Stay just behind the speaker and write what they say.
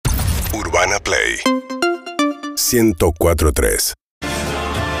Urbana Play 104.3.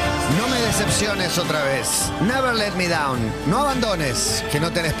 No me decepciones otra vez. Never let me down. No abandones, que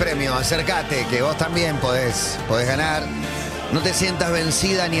no tenés premio. Acércate, que vos también podés ganar. No te sientas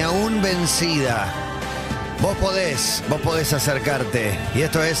vencida ni aún vencida. Vos podés acercarte. Y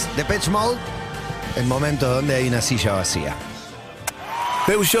esto es Depeche Mode, el momento donde hay una silla vacía.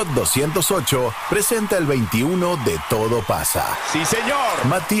 Peugeot 208 presenta el 21 de Todo Pasa. ¡Sí, señor!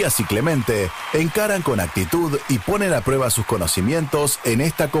 Matías y Clemente encaran con actitud y ponen a prueba sus conocimientos en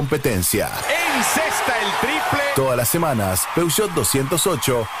esta competencia. Encesta el triple. Todas las semanas, Peugeot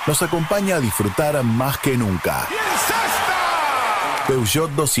 208 nos acompaña a disfrutar más que nunca. ¡Y encesta! Peugeot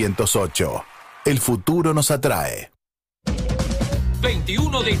 208. El futuro nos atrae.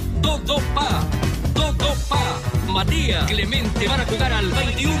 21 de Todo Pa. Todo Pa. Matías, Clemente van a jugar al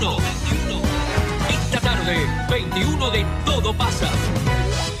 21. Esta tarde, 21 de Todo Pasa.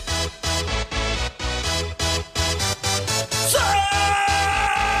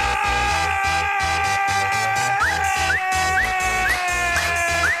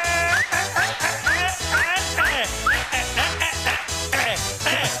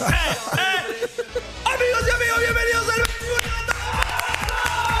 Amigos y amigas, bienvenidos al 21.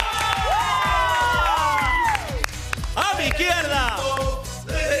 A mi izquierda,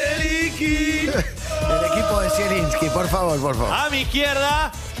 El equipo de Zielinski, por favor. a mi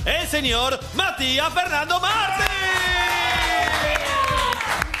izquierda, el señor Matías Fernando Martí.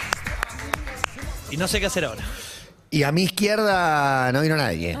 Y no sé qué hacer ahora. Y a mi izquierda no vino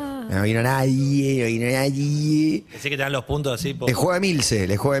nadie. No vino nadie. Pensé que te dan los puntos así. Le juega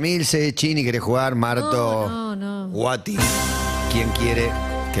Milce. Chini quiere jugar, Marto. No. Guati. ¿Quién quiere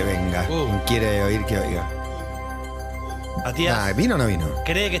que venga? ¿Quién quiere oír que oiga? Matías, ¿Vino o no vino?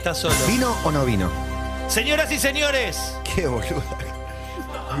 cree que está solo. ¿Vino o no vino? Señoras y señores, Qué boluda.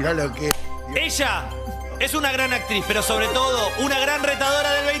 Mirá lo que... ella es una gran actriz, pero sobre todo una gran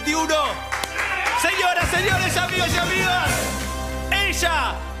retadora del 21. Señoras, señores, amigos y amigas,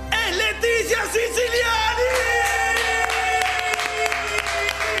 ella es Leticia Siciliani.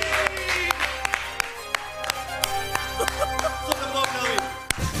 Solo puedo aplaudir.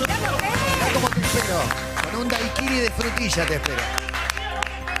 Mirá cómo te espero. Con un daiquiri de frutilla te espero.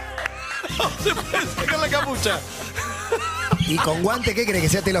 No se puede sacar la capucha. Y con guante, ¿qué crees? Que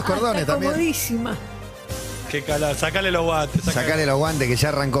se ate los cordones Está también. comodísima. Qué calor, sacale los guantes. Sacale los guantes que ya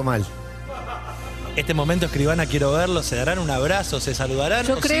arrancó mal. Este momento, escribana, quiero verlo. ¿Se darán un abrazo? ¿Se saludarán?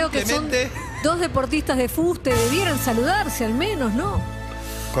 Yo ¿O creo que son simplemente... dos deportistas de fuste, debieran saludarse al menos, ¿no?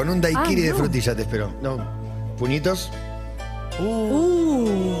 Con un daiquiri de no. frutilla te espero. No. ¿Puñitos?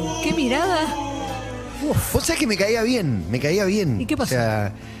 ¡Qué mirada! Vos sabés que me caía bien. ¿Y qué pasó? O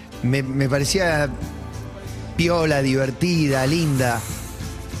sea, me parecía piola, divertida, linda.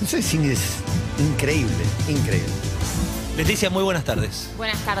 No sé si es increíble. Leticia, muy buenas tardes.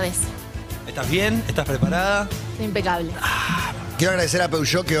 Buenas tardes. ¿Estás bien? ¿Estás preparada? Estoy impecable. Quiero agradecer a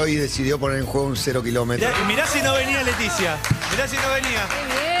Peugeot que hoy decidió poner en juego un 0 kilómetro. Mirá si no venía Leticia. Mirá si no venía.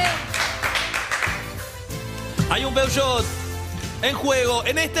 Hay un Peugeot en juego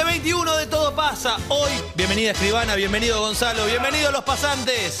en este 21 de Todo Pasa. Hoy, bienvenida escribana, bienvenido Gonzalo, bienvenidos los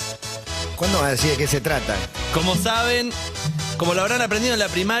pasantes. ¿Cuándo vas a decir de qué se trata? Como saben, como lo habrán aprendido en la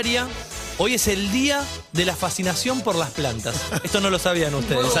primaria, hoy es el día de la fascinación por las plantas. Esto no lo sabían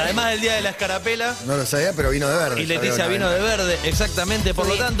ustedes. Además del día de la escarapela. No lo sabía, pero vino de verde. Y Leticia vino de verde, exactamente. Por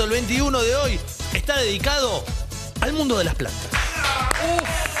lo tanto, el 21 de hoy está dedicado al mundo de las plantas.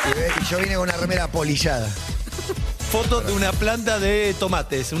 Y yo vine con una remera polillada. Foto de una planta de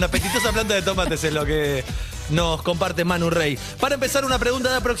tomates, una apetitosa planta de tomates es lo que nos comparte Manu Rey. Para empezar, una pregunta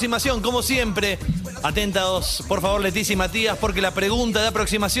de aproximación, como siempre. Atentos, por favor, Leticia y Matías, porque la pregunta de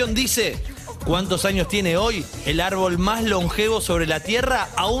aproximación dice: ¿cuántos años tiene hoy el árbol más longevo sobre la Tierra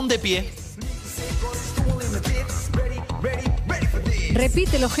aún de pie?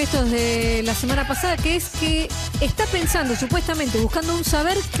 Repite los gestos de la semana pasada, que es que está pensando, supuestamente, buscando un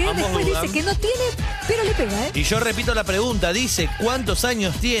saber que Ambos después dudan. dice que no tiene, pero le pega, ¿eh? Y yo repito la pregunta, dice: ¿cuántos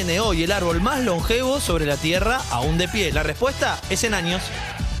años tiene hoy el árbol más longevo sobre la Tierra aún de pie? La respuesta es en años.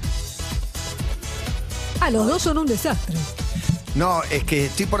 Los dos son un desastre. No, es que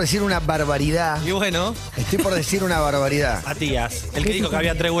estoy por decir una barbaridad. Y bueno, Matías, el que dijo que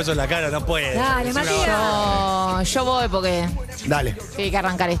había 3 huesos en la cara, no puede. Dale, Es una Matías. barbaridad. Yo voy porque Dale. hay que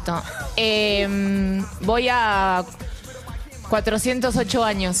arrancar esto. Voy a 408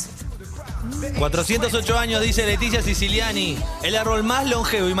 años. 408 años, dice Leticia Siciliani, el árbol más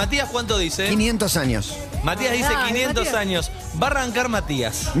longevo. ¿Y Matías cuánto dice? 500 años. Matías dice Dale, 500 Matías. años. Va a arrancar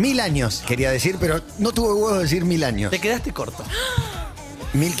Matías. 1000 años, quería decir, pero no tuve huevo de decir 1000 años. Te quedaste corto.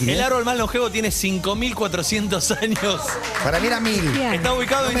 1500. El árbol más longevo tiene 5400 años. Para mí era 1000. Bien. Está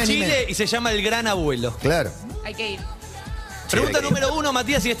ubicado No me en Chile animé. y se llama el Gran Abuelo. Claro. Hay que ir. Pregunta número 1,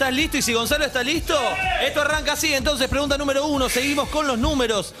 Matías, si estás listo y si Gonzalo está listo. Esto arranca así, entonces pregunta número 1, seguimos con los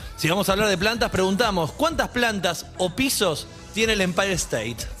números. Si vamos a hablar de plantas, preguntamos, ¿cuántas plantas o pisos tiene el Empire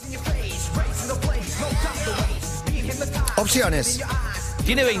State? Opciones.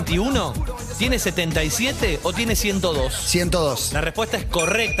 ¿Tiene 21? ¿Tiene 77 o tiene 102? 102. La respuesta es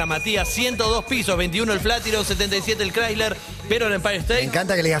correcta, Matías. 102 pisos, 21 el Flatiron, 77 el Chrysler, pero el Empire Me State...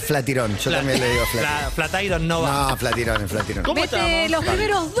 encanta que le digas Flatirón. Yo también le digo Flatirón. Flatiron no va. No, Flatirón, Flatirón. ¿Cómo Mete estamos? los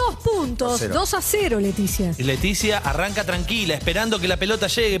primeros 2 puntos. 2-0. 2-0, Leticia. Y Leticia arranca tranquila, esperando que la pelota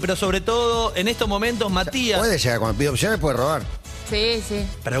llegue, pero sobre todo, en estos momentos, Matías... Puede llegar, cuando pide opciones puede robar. Sí, sí.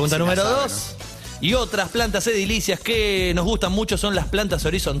 Pregunta Sí, número la sabe, 2. Y otras plantas edilicias que nos gustan mucho son las plantas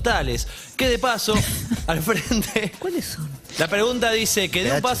horizontales. Que de paso, al frente. ¿Cuáles son? La pregunta dice que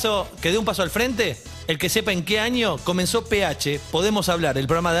de un paso al frente, el que sepa en qué año comenzó PH, podemos hablar, el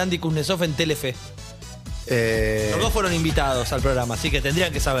programa de Andy Kuznetsov en Telefe. Los dos fueron invitados al programa, así que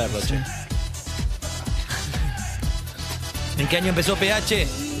tendrían que saberlo, che. ¿En qué año empezó PH?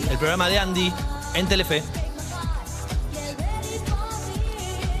 El programa de Andy en Telefe.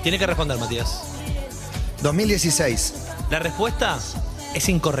 Tiene que responder, Matías. 2016. La respuesta es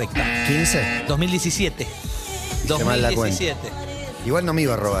incorrecta. 15. 2017. Hice mal la cuenta. 2017. Igual no me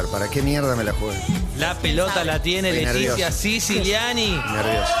iba a robar. ¿Para qué mierda me la jugué? La pelota la tiene Estoy Leticia nervioso. Siciliani.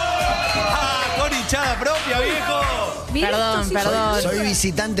 Nervioso. ¡Ah! Con hinchada propia, viejo. Mirá Perdón, esto, sí, perdón. Soy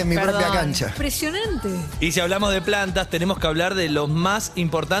visitante en mi Perdón. propia cancha. Impresionante. Y si hablamos de plantas, tenemos que hablar de los más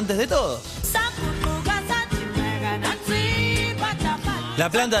importantes de todos. La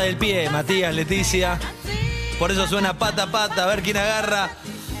planta del pie, Matías, Leticia. Por eso suena pata a pata, a ver quién agarra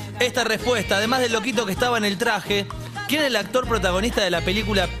esta respuesta. Además del loquito que estaba en el traje, ¿quién es el actor protagonista de la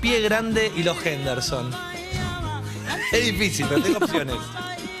película Pie Grande y los Henderson? Es difícil, pero tengo opciones.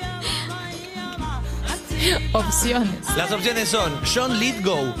 Opciones. Las opciones son John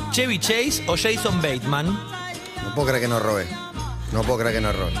Lithgow, Chevy Chase o Jason Bateman. No puedo creer que no robé. No puedo creer que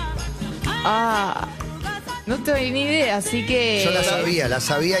no robé. Ah, no tengo ni idea, así que... Yo la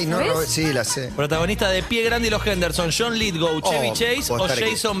sabía y no ¿Sabés? robé. Sí, la sé. Protagonista de Pie Grande y los Henderson, John Lithgow, Chevy Oh, Chase puedo o estar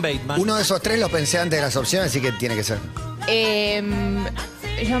Jason Bateman. Uno de esos tres lo pensé antes de las opciones, así que tiene que ser.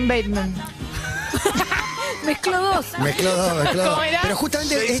 John Bateman. Mezcló dos. Mezcló dos. ¿Cómo era? Pero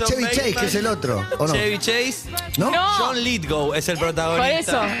justamente es Jason Chevy Chase, Bateman. que es el otro. ¿O no? Chevy Chase. ¿No? No. John Lithgow es el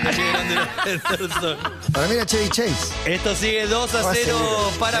protagonista. Por eso. de Pie Grande y los Henderson. Para mí era Chevy Chase. Esto sigue 2-0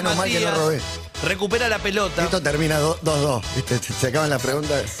 seguro. para Menos mal que Matías. no robé. Recupera la pelota. Esto termina 2-2. ¿Viste? Se acaban las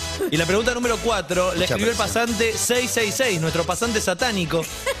preguntas. Y la pregunta número 4 la Mucha escribió el presión. pasante 666, nuestro pasante satánico,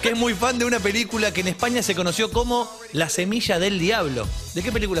 que es muy fan de una película que en España se conoció como La Semilla del Diablo. ¿De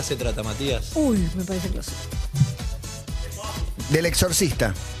qué película se trata, Matías? Uy, me parece que lo sé. Del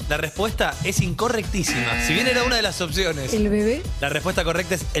exorcista. La respuesta es incorrectísima. Si bien era una de las opciones, ¿El bebé? la respuesta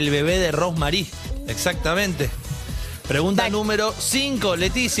correcta es El bebé de Rosemary. Exactamente. Pregunta número 5,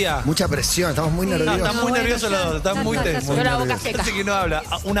 Leticia. Mucha presión, estamos muy Sí. No, nerviosos. están muy bueno, nerviosos ya- los dos, están ya muy está, ya tensos. Yo la boca seca. Parece que no habla.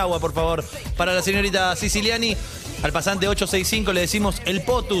 Un agua, por favor, para la señorita Siciliani. Al pasante 865 le decimos el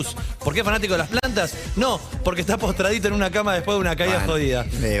potus. ¿Por qué es fanático de las plantas? No, porque está postradito en una cama después de una caída Bueno, jodida.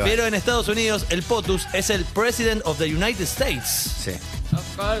 bueno. Pero en Estados Unidos, el potus es el President of the United States. Sí.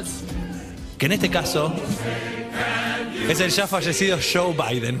 Of course. Que en este caso es el ya fallecido Joe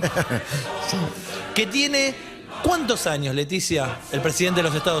Biden. Que tiene, ¿cuántos años, Leticia, el presidente de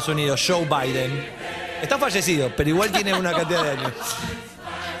los Estados Unidos, Joe Biden? Está fallecido, pero igual tiene una cantidad de años.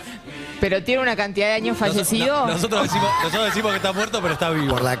 Pero tiene una cantidad de años fallecido. Nosotros decimos que está muerto, pero está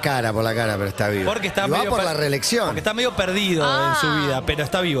vivo. Por la cara, pero está vivo. Porque está Y va medio por per- la reelección. Porque está medio perdido en su vida, pero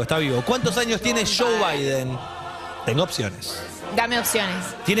está vivo, está vivo. ¿Cuántos años tiene Joe Biden? Tengo opciones. Dame opciones.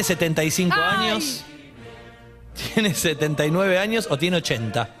 ¿Tiene 75 Ay. años? ¿Tiene 79 años o tiene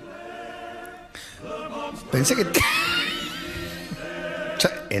 80? Pensé que...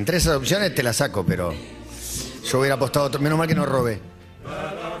 Ya, entre esas opciones te la saco, pero... Yo hubiera apostado otro. Menos mal que no robé.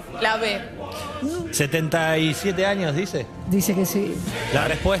 La B. 77 años, dice. Dice que sí. La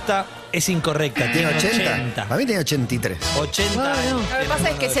respuesta es incorrecta. ¿Tiene 80? 80. Para mí tiene 83. 80 Bueno. años. Lo que pasa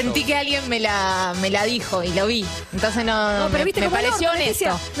es que sentí que alguien me la dijo y lo vi. Entonces no, No, pero viste me cómo el pareció orto,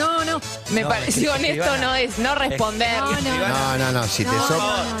 Leticia. honesto. No, no. Me No, pareció honesto Ivana. no responder. No, Si te No, so...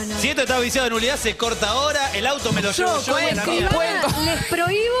 no. Si esto está viciado en nulidad, se corta ahora. El auto me lo llevo yo. cuento, buena mierda. cuento. Les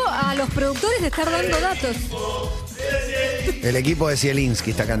prohíbo a los productores de estar dando datos. El equipo de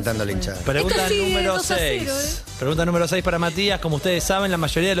Zielinski está cantando la hinchada. Pregunta Esto sigue número 2-0, 6. Pregunta número 6 para Matías. Como ustedes saben, la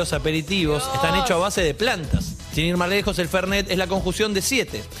mayoría de los aperitivos están hechos a base de plantas. Sin ir más lejos, el Fernet es la conjunción de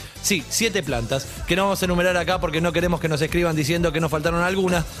 7. Sí, 7 plantas, que no vamos a enumerar acá porque no queremos que nos escriban diciendo que nos faltaron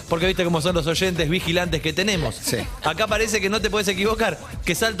algunas, porque viste cómo son los oyentes vigilantes que tenemos. Sí. Acá parece que no te puedes equivocar,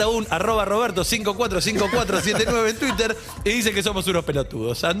 que salta un @Roberto545479 en Twitter y dice que somos unos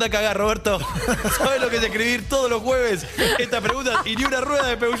pelotudos. Anda a cagar, Roberto. ¿Sabes lo que es escribir todos los jueves esta pregunta y ni una rueda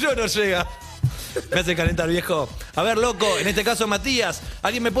de Peugeot nos llega? Me hace calentar, viejo. A ver, loco, en este caso Matías,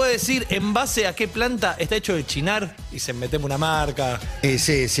 ¿alguien me puede decir en base a qué planta está hecho el chinar? Y se metemos una marca.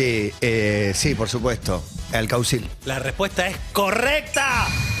 Sí, por supuesto. El caucil. La respuesta es correcta.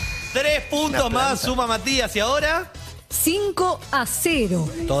 3 puntos más suma Matías. ¿Y ahora?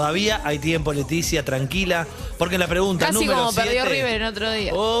 5-0. Todavía hay tiempo, Leticia, tranquila. Porque en la pregunta Casi número como 7... perdió River en otro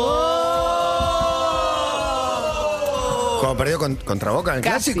día. ¿Cómo perdió contra Boca en el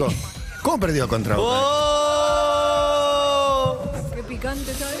Casi. clásico? ¿Cómo perdió contra Boca? Qué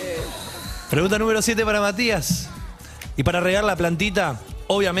picante, ¿sabes? Pregunta número 7 para Matías. Y para regar la plantita,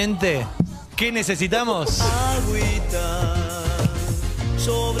 obviamente, ¿qué necesitamos?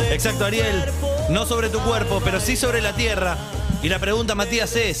 Exacto, Ariel. No sobre tu cuerpo, pero sí sobre la tierra. Y la pregunta,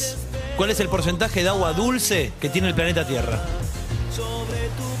 Matías, es: ¿cuál es el porcentaje de agua dulce que tiene el planeta Tierra?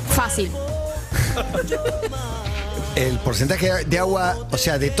 Fácil. El porcentaje de agua, o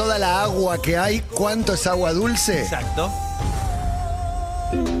sea, de toda la agua que hay, ¿cuánto es agua dulce? Exacto.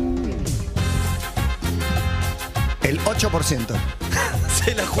 El 8%.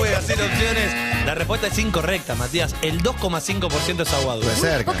 Se la juega sin opciones. La respuesta es incorrecta, Matías. El 2,5% es agua Puede dulce.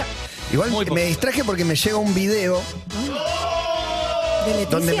 ser. Igual Muy poco. me distraje porque me llega un video ¿De Leticia?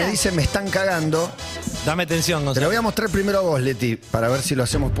 donde me dice me están cagando. Dame atención, Te lo Gonzalo. voy a mostrar primero a vos, Leti, para ver si lo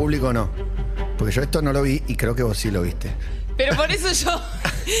hacemos público o no. Porque yo esto no lo vi y creo que vos sí lo viste. Pero por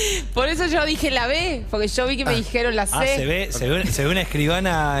eso yo dije la B, porque yo vi que me dijeron la C. Ah, se ve una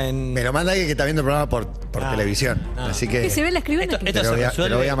escribana en... Me lo manda alguien que está viendo el programa por televisión. Ah. Así que ¿Qué se ve la escribana? Esto te, se lo voy a, resuelve. te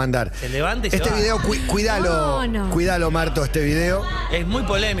lo voy a mandar. Se levanta y se Este va. video, cuídalo, No. cuídalo, Marto, este video. Es muy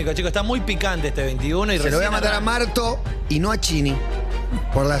polémico, chicos. Está muy picante este 21 y Se lo voy a recién mandar a arranca. Marto y no a Chini.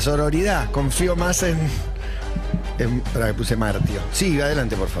 Por la sororidad. Confío más en para que puse Martio. Sí,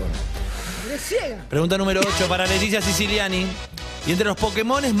 adelante, por favor. Pregunta número 8 para Leticia Siciliani. Y entre los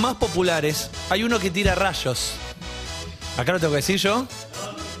Pokémones más populares hay uno que tira rayos. ¿Acá lo tengo que decir yo?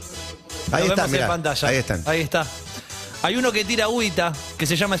 Ahí Lo está, vemos en mirá. pantalla. Ahí están. Ahí está. Hay uno que tira agüita, que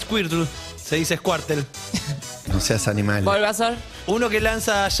se llama Squirtle. Se dice Squirtle. No seas animal. Bulbasaur. Uno que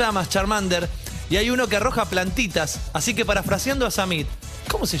lanza llamas, Charmander. Y hay uno que arroja plantitas. Así que parafraseando a Samit,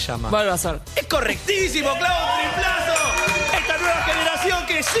 ¿cómo se llama? Bulbasaur. ¡Es correctísimo, clavo un triplazo! ¡Esta nueva generación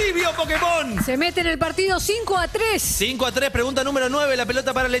que sí vio Pokémon! Se mete en el partido 5-3. 5-3, pregunta número 9, la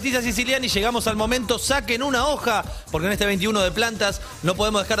pelota para Leticia Siciliani. Llegamos al momento, saquen una hoja, porque en este 21 de plantas no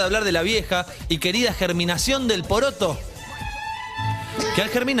podemos dejar de hablar de la vieja y querida germinación del poroto, que al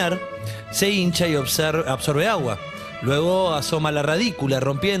germinar se hincha y absorbe agua. Luego asoma la radícula,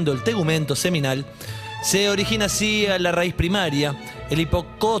 rompiendo el tegumento seminal. Se origina así a la raíz primaria. El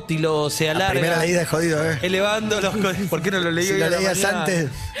hipocótilo se La alarga, primera leída es jodido, ¿eh? elevando los... ¿Por qué no lo leí Si hoy lo a la leías mañana? antes.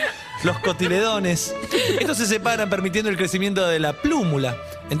 Los cotiledones. Estos se separan permitiendo el crecimiento de la plúmula.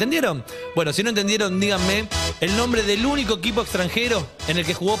 ¿Entendieron? Bueno, si no entendieron, díganme el nombre del único equipo extranjero en el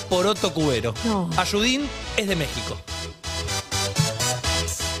que jugó Poroto Cubero. No. Ayudín es de México.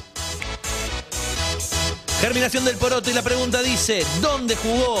 Germinación del poroto y la pregunta dice, ¿dónde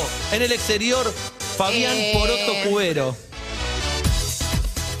jugó en el exterior Fabián Poroto Cubero?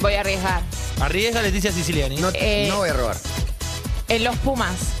 Voy a arriesgar. Arriesga Leticia Siciliani. No, no voy a robar. En los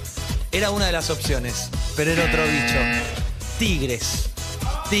Pumas. Era una de las opciones, pero era otro bicho. Tigres.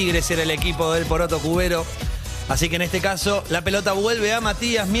 Tigres era el equipo del Poroto Cubero. Así que en este caso la pelota vuelve a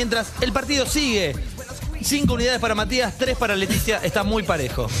Matías mientras el partido sigue. 5 unidades para Matías, 3 para Leticia. Está muy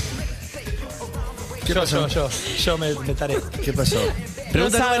parejo. ¿Qué pasó? Yo me taré. ¿Qué pasó?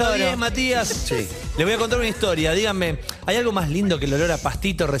 Pregunta Los número adoro. 10, Matías. Sí. Le voy a contar una historia. Díganme, ¿hay algo más lindo que el olor a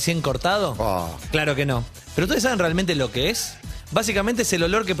pastito recién cortado? Oh. Claro que no. ¿Pero ustedes saben realmente lo que es? Básicamente es el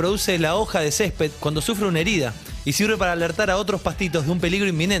olor que produce la hoja de césped cuando sufre una herida y sirve para alertar a otros pastitos de un peligro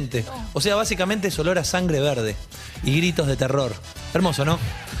inminente. O sea, básicamente es olor a sangre verde y gritos de terror. Hermoso, ¿no?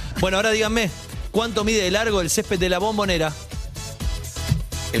 Bueno, ahora díganme, ¿cuánto mide de largo el césped de la Bombonera?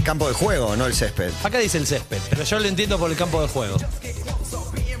 El campo de juego, no el césped. Acá dice el césped, pero yo lo entiendo por el campo de juego.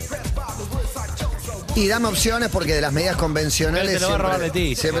 Y dame opciones porque de las medidas convencionales. Pero te lo va a robar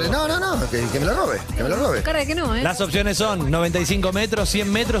Leticia. siempre, no, que me lo robe, que me lo robe. Cara de que no, ¿eh? Las opciones son 95 metros,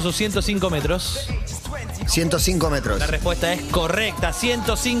 100 metros o 105 metros. 105 metros. La respuesta es correcta,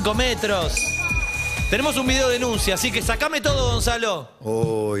 105 metros. Tenemos un video denuncia, así que sacame todo, Gonzalo.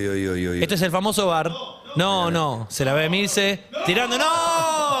 Uy. Este es el famoso bar No. Se la ve Milce. Tirando.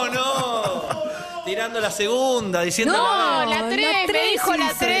 ¡No! Tirando la segunda, diciendo. No, la 3, me dijo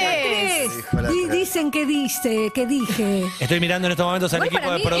la 3. Dicen que dije. Estoy mirando en estos momentos al Igual equipo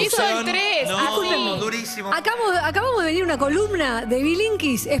para de mí producción. hizo el 3, No, así. durísimo. Acabamos de venir una columna de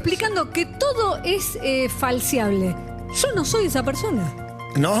Bilinkis explicando que todo es falseable. Yo no soy esa persona.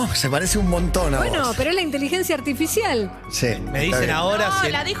 No, se parece un montón a Bueno, vos. pero es la inteligencia artificial. Sí. Me está dicen bien. ahora No, si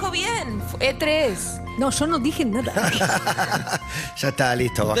la dijo bien. E3. No, yo no dije nada. Ya está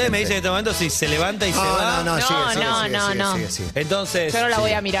listo. Ustedes me bájense. dicen en este momento si se levanta y se va. No, No. sigue. Entonces, Yo no la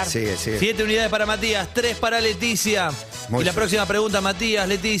voy a mirar. Sigue. 7 unidades para Matías, 3 para Leticia. Muy Y la bien. próxima pregunta, Matías,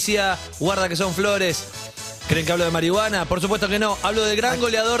 Leticia, guarda que son flores. ¿Creen que hablo de marihuana? Por supuesto que no. Hablo del gran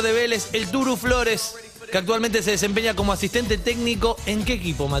goleador de Vélez, el Turu Flores, que actualmente se desempeña como asistente técnico. ¿En qué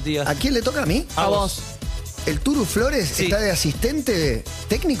equipo, Matías? ¿A quién le toca a mí? A vos. ¿El Turu Flores Sí. está de asistente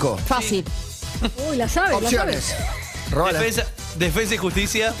técnico? Fácil. Uy, la sabe. Opciones. Rola. Defensa y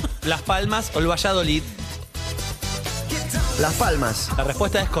Justicia, Las Palmas o el Valladolid. Las Palmas. La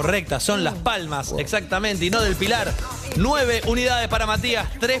respuesta es correcta, son Las Palmas, exactamente, y no del Pilar. 9 unidades para Matías,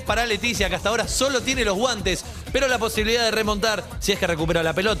 3 para Leticia, que hasta ahora solo tiene los guantes, pero la posibilidad de remontar si es que recupera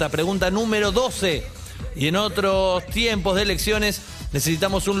la pelota. Pregunta número 12. Y en otros tiempos de elecciones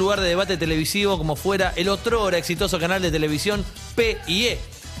necesitamos un lugar de debate televisivo como fuera el otrora exitoso canal de televisión P&E,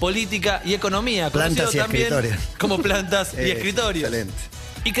 Política y Economía, Plantas conocido y también escritorios. como Plantas y Escritorios. Excelente.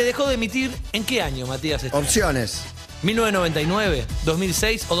 Y que dejó de emitir ¿en qué año, Matías? Opciones. 1999,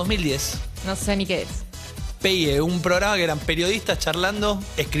 2006 o 2010. No sé ni qué es. P&E, un programa que eran periodistas charlando,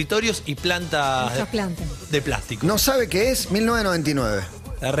 escritorios y plantas Muchas plantas. de plástico. No sabe qué es 1999.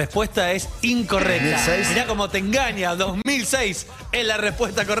 La respuesta es incorrecta. 2006. Mirá cómo te engaña, 2006 es la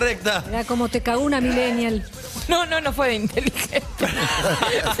respuesta correcta. Era como te cagó una millennial. No fue de inteligente.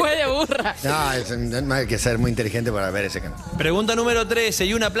 Fue de burra. No hay que ser muy inteligente para ver ese canal. Pregunta número 13,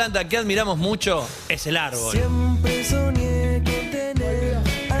 y una planta que admiramos mucho es el árbol.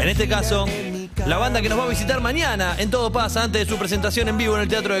 En este caso, la banda que nos va a visitar mañana en Todo Pasa, antes de su presentación en vivo en el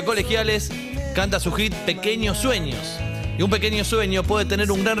Teatro de Colegiales, canta su hit Pequeños Sueños. Y un pequeño sueño puede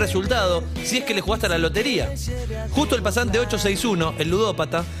tener un gran resultado si es que le jugaste a la lotería. Justo el pasante 861, el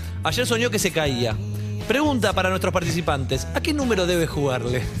ludópata, ayer soñó que se caía. Pregunta para nuestros participantes, ¿a qué número debe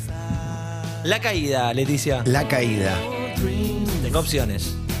jugarle? La caída, Leticia. La caída. Tengo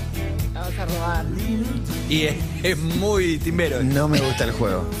opciones. Vamos a robar. Y es muy timbero. No me gusta el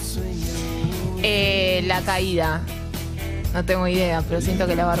juego. La caída. No tengo idea, pero siento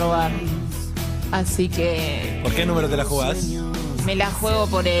que la va a robar. Así que ¿Por qué número te la jugás? me la juego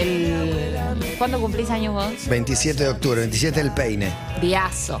por el... ¿Cuándo cumplís años vos? 27 de octubre, 27 el peine.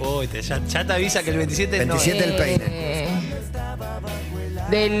 Diazo. Uy, ya te avisa que el 27 27 no. el peine.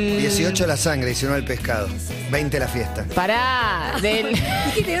 Del... 18 la sangre, 19 el pescado. 20 la fiesta. Pará, del...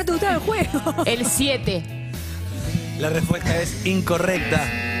 Dijiste que no te gustaba el juego. el 7. La respuesta es incorrecta.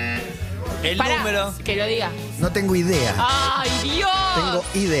 El Pará, número. que lo diga. No tengo idea. ¡Ay, Dios! Tengo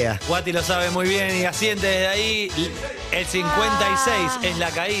idea. Guati lo sabe muy bien y asiente desde ahí. El 56 es la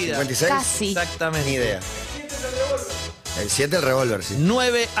caída. 56. Casi. Exactamente. Ni idea. El 7 el revólver, sí.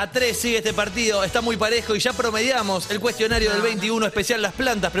 9-3 sigue este partido, está muy parejo y ya promediamos el cuestionario del 21 especial Las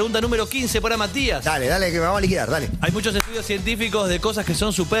Plantas. Pregunta número 15 para Matías. Dale, que vamos a liquidar, dale. Hay muchos estudios científicos de cosas que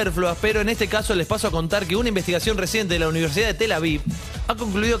son superfluas, pero en este caso les paso a contar que una investigación reciente de la Universidad de Tel Aviv ha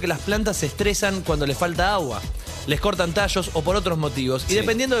concluido que las plantas se estresan cuando les falta agua, les cortan tallos o por otros motivos. Y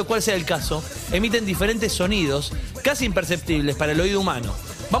dependiendo de cuál sea el caso, emiten diferentes sonidos casi imperceptibles para el oído humano.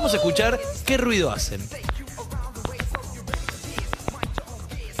 Vamos a escuchar qué ruido hacen.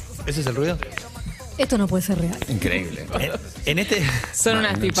 ¿Ese es el ruido? Esto no puede ser real. Increíble. En este... Son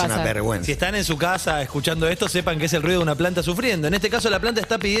unas Es una tipazas. vergüenza. Si están en su casa escuchando esto, sepan que es el ruido de una planta sufriendo. En este caso, la planta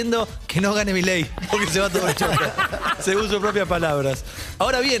está pidiendo que no gane Milei, porque se va todo el choque, según sus propias palabras.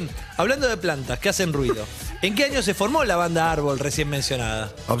 Ahora bien, hablando de plantas que hacen ruido, ¿en qué año se formó la banda Árbol recién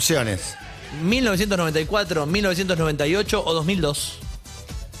mencionada? Opciones. ¿1994, 1998 o 2002?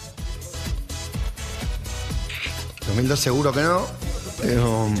 2002 seguro que no,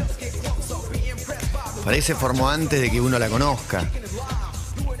 pero parece formó antes de que uno la conozca.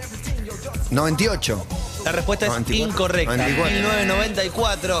 98. La respuesta es 94. incorrecta. 94.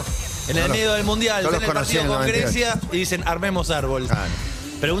 1994, en el No los- medio del Mundial, no ven los el conocí partido en con 98. Grecia y dicen armemos Árbol. Claro.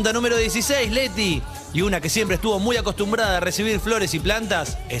 Pregunta número 16, Leti. Y una que siempre estuvo muy acostumbrada a recibir flores y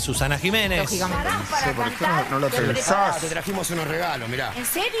plantas es Susana Jiménez. Lógicamente. ¿Por qué no lo pensás? Te trajimos unos regalos, mirá. ¿En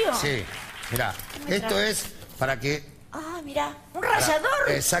serio? Sí, mirá. Esto es para que... Ah, mira, un rallador.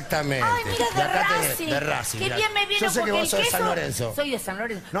 Exactamente. Ay, mira, Y acá tenés Racing. de Racing. Qué mirá. bien me vino Yo sé que porque vos sos de el San queso- Lorenzo. Soy de San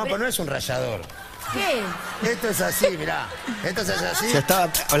Lorenzo. No, pero no es un rallador. ¿Qué? Esto es así, mirá. Esto es así. Se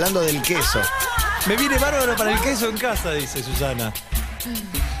estaba hablando del queso. Me viene bárbaro para el queso en casa, dice Susana.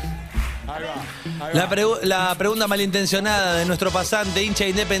 La pregunta malintencionada de nuestro pasante, hincha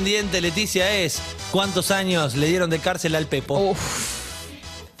independiente, Leticia, es: ¿cuántos años le dieron de cárcel al Pepo? Uf.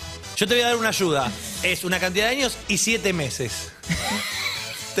 Yo te voy a dar una ayuda. Es una cantidad de años y 7 meses.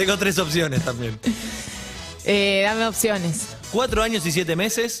 Tengo 3 opciones también. Dame opciones. 4 años y 7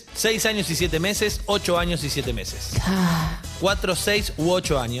 meses, 6 años y 7 meses, 8 años y 7 meses. 4, 6 u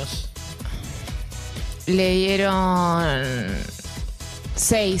 8 años. Le dieron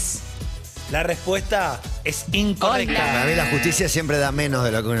 6. La respuesta es incorrecta. Para mí la justicia siempre da menos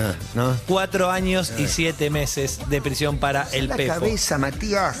de lo que uno, ¿no? 4 años y 7 meses de prisión para el La Pepo. cabeza,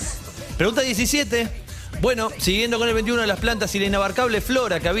 Matías. Pregunta 17. Bueno, siguiendo con el 21 de las plantas y la inabarcable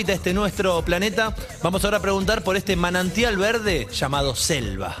flora que habita este nuestro planeta, vamos ahora a preguntar por este manantial verde llamado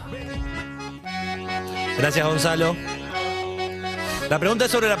selva. Gracias, Gonzalo. La pregunta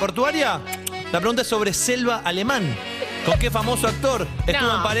es sobre la portuaria. La pregunta es sobre selva alemán. ¿Con qué famoso actor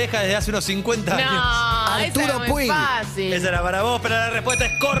estuvo en pareja desde hace unos 50 años? No, Arturo esa era muy Puig. fácil. Esa era para vos, pero la respuesta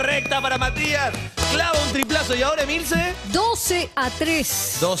es correcta para Matías. Clava un triplazo y ahora, Emilce.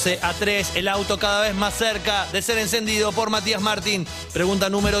 12-3. 12-3, el auto cada vez más cerca de ser encendido por Matías Martín. Pregunta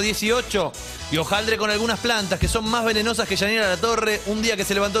número 18. Y hojaldre con algunas plantas que son más venenosas que Yanira La Torre un día que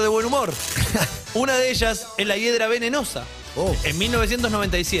se levantó de buen humor. Una de ellas es la hiedra venenosa. En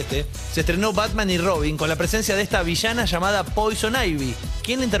 1997 se estrenó Batman y Robin con la presencia de esta villana llamada Poison Ivy.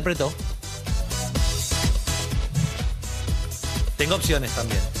 ¿Quién la interpretó? Tengo opciones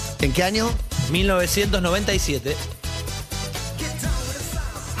también. ¿En qué año? 1997.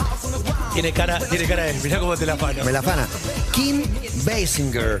 Tiene cara de... Mirá cómo te la afano. Me la afana. Kim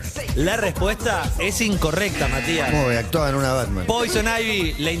Basinger. La respuesta es incorrecta, Matías. Muy actuaba en una Batman. Poison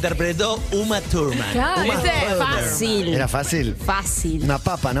Ivy la interpretó Uma Thurman. Claro. Ese es Fácil. Era fácil. Fácil. Una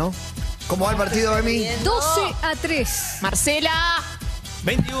papa, ¿no? ¿Cómo va el partido de mí? 12-3. Marcela.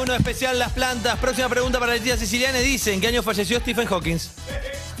 21, especial Las Plantas. Próxima pregunta para Leticia Siciliani. Dice: ¿en qué año falleció Stephen Hawking?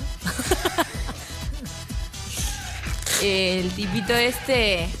 El tipito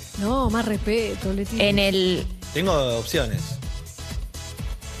este No, más respeto, Leticia. en el... Tengo opciones.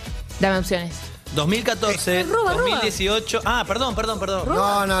 Dame opciones. 2014, roba. 2018... Ah, perdón.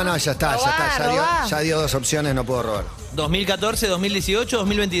 No, ya está. Robá. Ya dio 2 opciones, no puedo robar. 2014, 2018,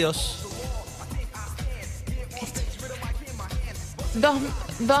 2022.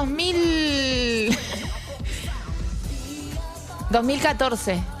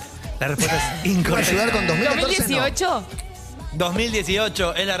 2014. La respuesta es ¿Puedo incorrecta. ayudar con 2014? 2018.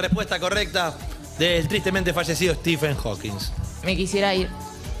 2018 es la respuesta correcta del tristemente fallecido Stephen Hawking. Me quisiera ir.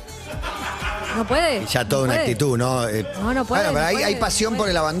 No puede. No. Ya toda No una puede. actitud, ¿no? No puede, Bueno, pero no hay puede, pasión no por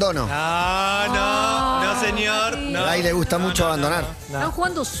puede. el abandono. No, señor. No. A ahí le gusta mucho abandonar. Están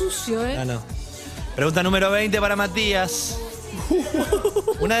jugando sucio, ¿eh? No. Pregunta número 20 para Matías.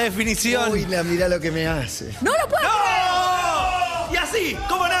 Una definición. Uy, mirá lo que me hace. ¡No lo puedo! ¡No! Y así,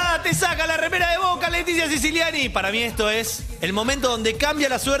 como nada, te saca la remera de Boca, Leticia Siciliani. Para mí esto es el momento donde cambia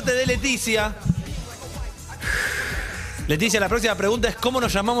la suerte de Leticia. Leticia, la próxima pregunta es: ¿cómo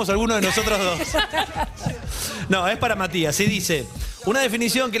nos llamamos alguno de nosotros dos? No, es para Matías. Y dice: una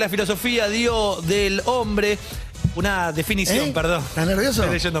definición que la filosofía dio del hombre... Una definición, perdón. ¿Estás nervioso?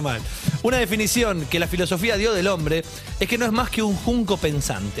 Estoy leyendo mal. Una definición que la filosofía dio del hombre es que no es más que un junco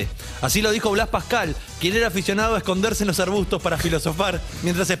pensante. Así lo dijo Blas Pascal, quien era aficionado a esconderse en los arbustos para filosofar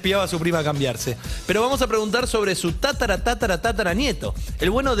mientras espiaba a su prima cambiarse. Pero vamos a preguntar sobre su tataranieto, el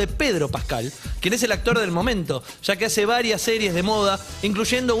bueno de Pedro Pascal, quien es el actor del momento, ya que hace varias series de moda,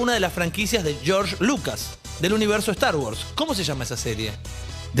 incluyendo una de las franquicias de George Lucas, del universo Star Wars. ¿Cómo se llama esa serie?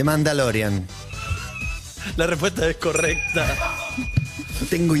 The Mandalorian. La respuesta es correcta. No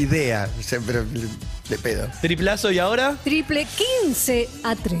tengo idea, pero le pedo. Triplazo y ahora... Triple 15-3.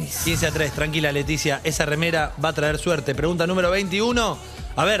 15-3, tranquila Leticia, esa remera va a traer suerte. Pregunta número 21.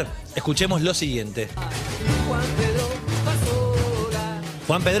 A ver, escuchemos lo siguiente.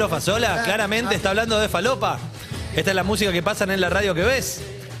 Juan Pedro Fasola, claramente está hablando de falopa. Esta es la música que pasan en la radio que ves.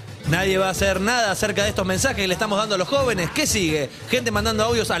 Nadie va a hacer nada acerca de estos mensajes que le estamos dando a los jóvenes. ¿Qué sigue? Gente mandando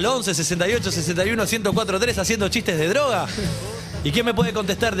audios al 11 68 61 1043 haciendo chistes de droga. ¿Y quién me puede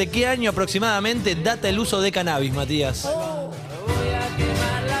contestar de qué año aproximadamente data el uso de cannabis, Matías?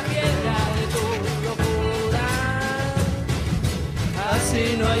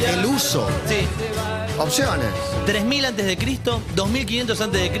 El uso. Sí. Opciones. 3000 antes de Cristo, 2500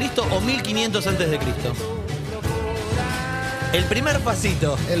 antes de Cristo o 1500 antes de Cristo. El primer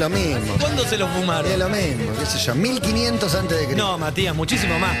pasito. Es lo mismo. ¿Cuándo se lo fumaron? Es lo mismo, qué sé yo. 1500 antes de Cristo. No, Matías,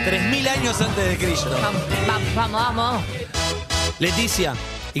 muchísimo más. 3000 años antes de Cristo. Vamos. Leticia,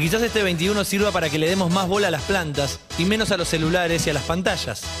 y quizás este 21 sirva para que le demos más bola a las plantas y menos a los celulares y a las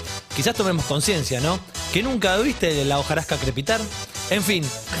pantallas. Quizás tomemos conciencia, ¿no? ¿Que nunca viste la hojarasca crepitar? En fin,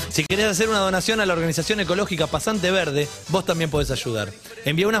 si querés hacer una donación a la organización ecológica Pasante Verde, vos también podés ayudar.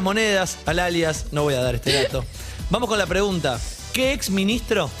 Envía unas monedas al alias, no voy a dar este dato. Vamos con la pregunta. ¿Qué ex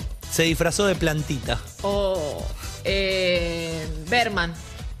ministro se disfrazó de plantita? Berman.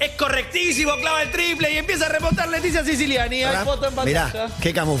 Es correctísimo, clava el triple y empieza a remontar Leticia Siciliani. Hay foto en pantalla. Mirá,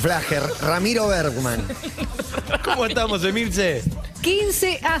 qué camuflaje. Ramiro Bergman. ¿Cómo estamos, Emilce?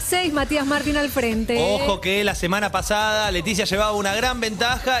 15-6, Matías Martín al frente. Ojo que la semana pasada Leticia llevaba una gran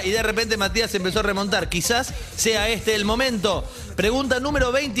ventaja y de repente Matías empezó a remontar. Quizás sea este el momento. Pregunta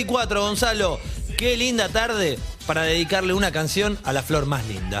número 24, Gonzalo. Qué linda tarde para dedicarle una canción a la flor más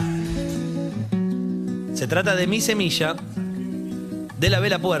linda. Se trata de Mi Semilla, de La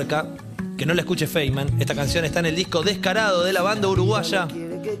Vela Puerca, que no la escuche Feynman. Esta canción está en el disco Descarado de la banda uruguaya,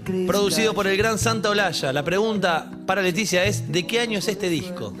 producido por el gran Santa Olaya. La pregunta para Leticia es, ¿de qué año es este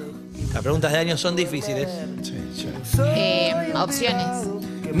disco? Las preguntas de años son difíciles. Opciones.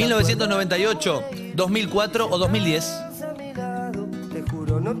 1998, 2004 o 2010.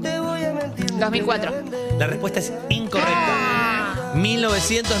 2004. La respuesta es incorrecta.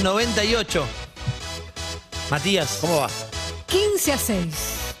 1998. Matías. ¿Cómo va? 15-6.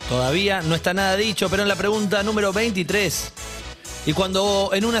 Todavía no está nada dicho, pero en la pregunta número 23. Y cuando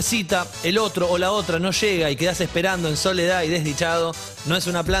en una cita el otro o la otra no llega y quedas esperando en soledad y desdichado, no es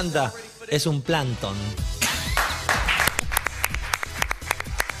una planta, es un plancton.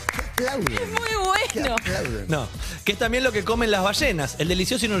 Muy bueno. No, que es también lo que comen las ballenas, el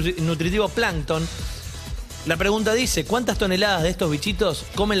delicioso y nutritivo plancton. La pregunta dice, ¿cuántas toneladas de estos bichitos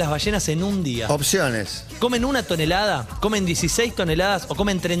comen las ballenas en un día? Opciones. ¿Comen 1 tonelada? ¿Comen 16 toneladas? ¿O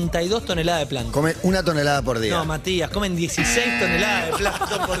comen 32 toneladas de plancton? Comen 1 tonelada por día. No, Matías, comen 16 toneladas de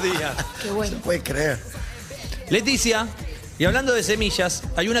plancton por día. Qué bueno. No puedes creer. Leticia, y hablando de semillas,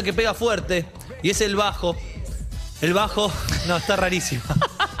 hay una que pega fuerte y es el bajo. El bajo, no, está rarísima.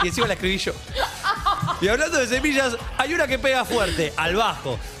 Y encima la escribí yo. Y hablando de semillas, hay una que pega fuerte, al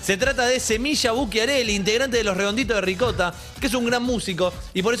bajo. Se trata de Semilla Bucchiarelli, integrante de Los Redonditos de Ricota, que es un gran músico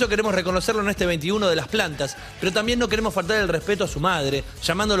y por eso queremos reconocerlo en este 21 de las plantas. Pero también no queremos faltar el respeto a su madre,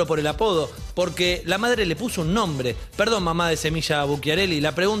 llamándolo por el apodo, porque la madre le puso un nombre. Perdón, mamá de Semilla Bucchiarelli.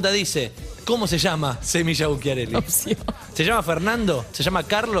 La pregunta dice, ¿cómo se llama Semilla Bucchiarelli? Opción. ¿Se llama Fernando? ¿Se llama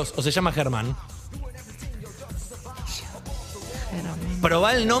Carlos? ¿O se llama Germán?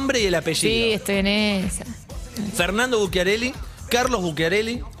 Probá el nombre y el apellido. Sí, estoy en esa. Fernando Bucchiarelli, Carlos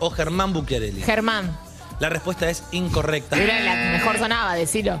Bucchiarelli o Germán Bucchiarelli. Germán. La respuesta es incorrecta. Era la que mejor sonaba,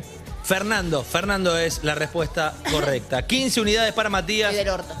 decilo. Fernando es la respuesta correcta. 15 unidades para Matías, Y del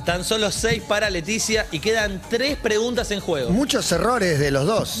orto. tan solo 6 para Leticia y quedan 3 preguntas en juego. Muchos errores de los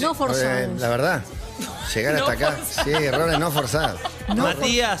dos. No forzados. La verdad. Llegar hasta acá. Sí, errores no forzados.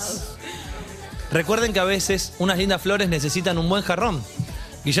 Matías, recuerden que a veces unas lindas flores necesitan un buen jarrón.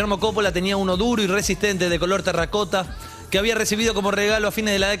 Guillermo Coppola tenía uno duro y resistente de color terracota que había recibido como regalo a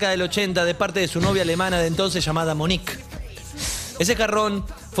fines de la década del 80 de parte de su novia alemana de entonces llamada Monique. Ese jarrón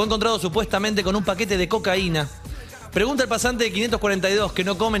fue encontrado supuestamente con un paquete de cocaína. Pregunta el pasante de 542 que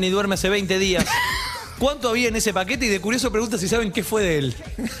no come ni duerme hace 20 días. ¿Cuánto había en ese paquete? Y de curioso pregunta si saben qué fue de él.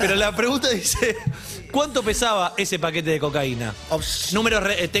 Pero la pregunta dice, ¿cuánto pesaba ese paquete de cocaína? Números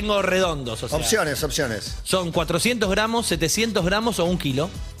tengo redondos. O sea, Opciones. ¿son 400 gramos, 700 gramos o 1 kilo?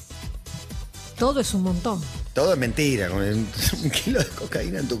 Todo es un montón. Todo es mentira. Con un kilo de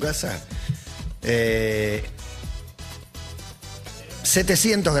cocaína en tu casa.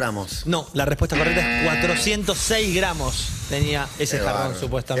 700 gramos. No, la respuesta correcta es 406 gramos tenía ese Qué jarrón bárbaro,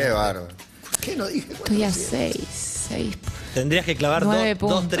 supuestamente. Qué bárbaro. ¿Por qué no dije? Estoy a 6. Tendrías que clavar 9 dos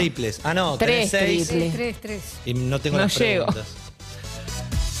puntos. triples. Ah, no, 3 6 triples. 3-3. y no tengo No las llego. preguntas.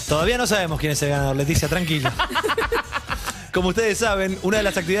 Todavía no sabemos quién es el ganador, Leticia, tranquila. Como ustedes saben, una de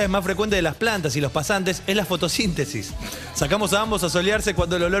las actividades más frecuentes de las plantas y los pasantes es la fotosíntesis. Sacamos a ambos a solearse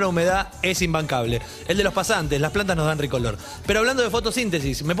cuando el olor a humedad es imbancable. El de los pasantes, las plantas nos dan ricolor. Pero hablando de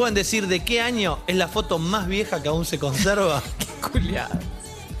fotosíntesis, ¿me pueden decir de qué año es la foto más vieja que aún se conserva? Culiado.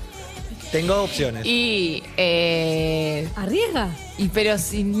 Tengo opciones. Y, ¿Arriesga? pero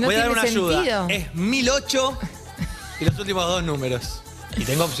si no Voy a tiene dar una sentido. ayuda. Es 1008 y los últimos 2 números. Y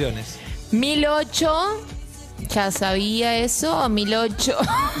tengo opciones. 1008, ya sabía eso, 1008.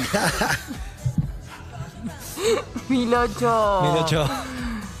 1008. 1008.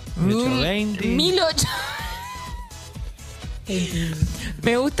 1020. 1008.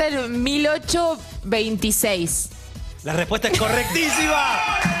 Me gusta el 1826. La respuesta es correctísima.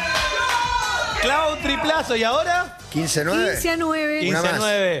 Clava un triplazo. ¿Y ahora? 15-9. 15-9. Una más.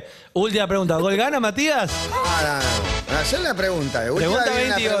 15-9. Última pregunta. ¿Gol gana, Matías? No. Hacer la pregunta. De última Pregunta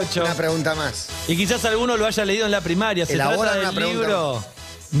viene 28. Una pregunta más. Y quizás alguno lo haya leído en la primaria. Se Elabora trata una del pregunta libro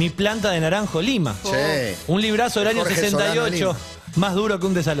Mi planta de Naranjo Lima. Sí. Un librazo del año Jorge Solano 68. Lima. Más duro que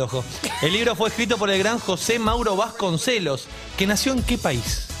un desalojo. El libro fue escrito por el gran José Mauro Vasconcelos, que nació ¿en qué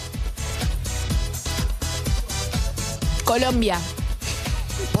país? Colombia.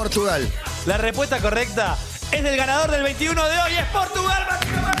 Portugal. La respuesta correcta es del ganador del 21 de hoy. Es Portugal.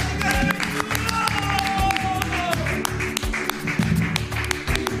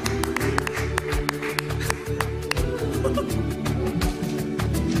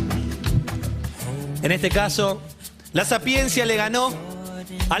 En este caso, la sapiencia le ganó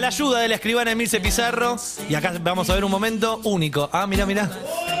a la ayuda de la escribana Emilce Pizarro. Y acá vamos a ver un momento único. Ah, mirá, mirá.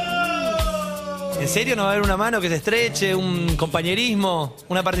 ¿En serio no va a haber una mano que se estreche, un compañerismo,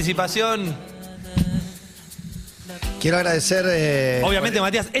 una participación? Quiero agradecer... Obviamente,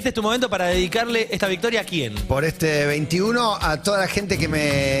 Matías, este es tu momento para dedicarle esta victoria a quién. por este 21 a toda la gente que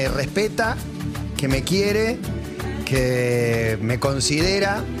me respeta, que me quiere, que me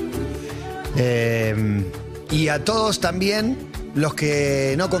considera, y a todos también los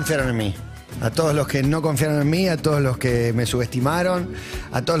que no confiaron en mí. A todos los que no confiaron en mí, a todos los que me subestimaron,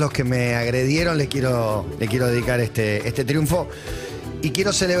 a todos los que me agredieron, le quiero dedicar este triunfo. Y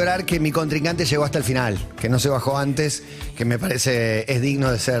quiero celebrar que mi contrincante llegó hasta el final, que no se bajó antes, que me parece es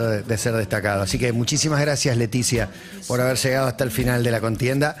digno de ser destacado. Así que muchísimas gracias, Leticia, por haber llegado hasta el final de la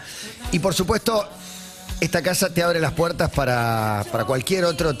contienda. Y por supuesto, esta casa te abre las puertas para cualquier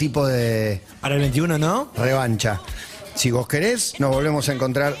otro tipo de Para el 21, ¿no? revancha. Si vos querés, nos volvemos a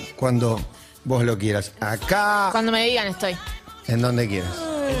encontrar cuando vos lo quieras. Acá, Cuando me digan estoy. en donde quieras.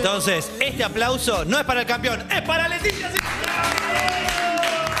 Entonces, este aplauso no es para el campeón, es para Leticia.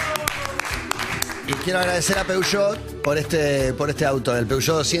 Y quiero agradecer a Peugeot por este auto, del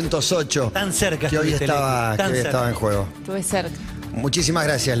Peugeot 208. Tan cerca que hoy estuviste, estaba, Leti, que tan hoy cerca. estaba en juego. Estuve cerca. Muchísimas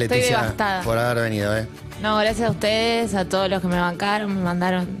gracias, Estoy Leticia, devastada. por haber venido. No, gracias a ustedes, a todos los que me bancaron, me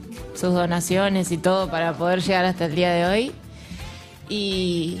mandaron sus donaciones y todo para poder llegar hasta el día de hoy.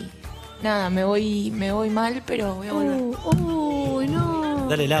 Y nada, me voy mal, pero voy a volver. No.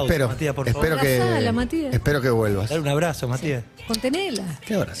 Dale el auto, Matías, por favor. Abrazala, Matías. Espero que vuelvas. Dale un abrazo, Matías. Contenela.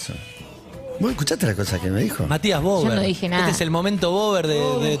 ¿Qué abrazo? ¿Vos escuchaste la cosa que me dijo? Matías Bober. Yo no dije nada. Este es el momento Bober de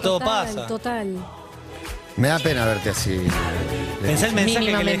Todo Total, Pasa. Total. Me da pena verte así. Pensá el mensaje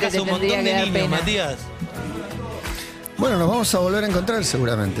que le Mínimamente dejas te a un montón tendría de que dar niños, pena. Matías. Bueno, nos vamos a volver a encontrar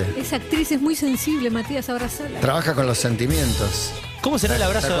seguramente. Esa actriz es muy sensible, Matías, abrazala. Trabaja con los sentimientos. ¿Cómo será el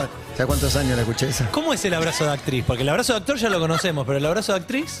abrazo? ¿Sabes cuántos años la escuché esa? ¿Cómo es el abrazo de actriz? Porque el abrazo de actor ya lo conocemos, pero el abrazo de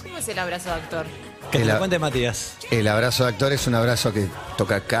actriz, ¿Cómo es el abrazo de actor? que te El lo a- cuente Matías. El abrazo de actor es un abrazo que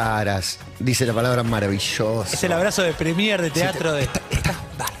toca caras, dice la palabra maravilloso. Es el abrazo de premier, de teatro, de... Estás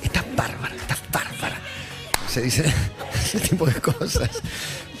bárbara. Se dice ese tipo de cosas.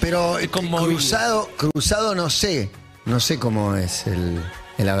 Pero conmovido. cruzado no sé cómo es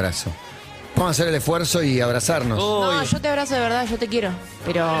el abrazo. Vamos a hacer el esfuerzo y abrazarnos. No, Uy, yo te abrazo de verdad, yo te quiero.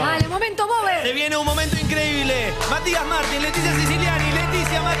 Pero. Dale, momento, se Bober. viene un momento increíble. Matías Martín, Leticia Siciliani,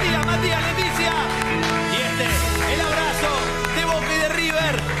 Leticia, Matías, Leticia. Y el abrazo de Boca y de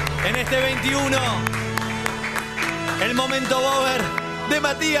River en este 21. El momento Bober de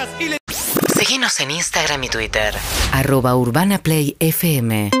Matías y Leticia. Síguenos en Instagram y Twitter.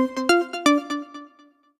 @urbanaplayfm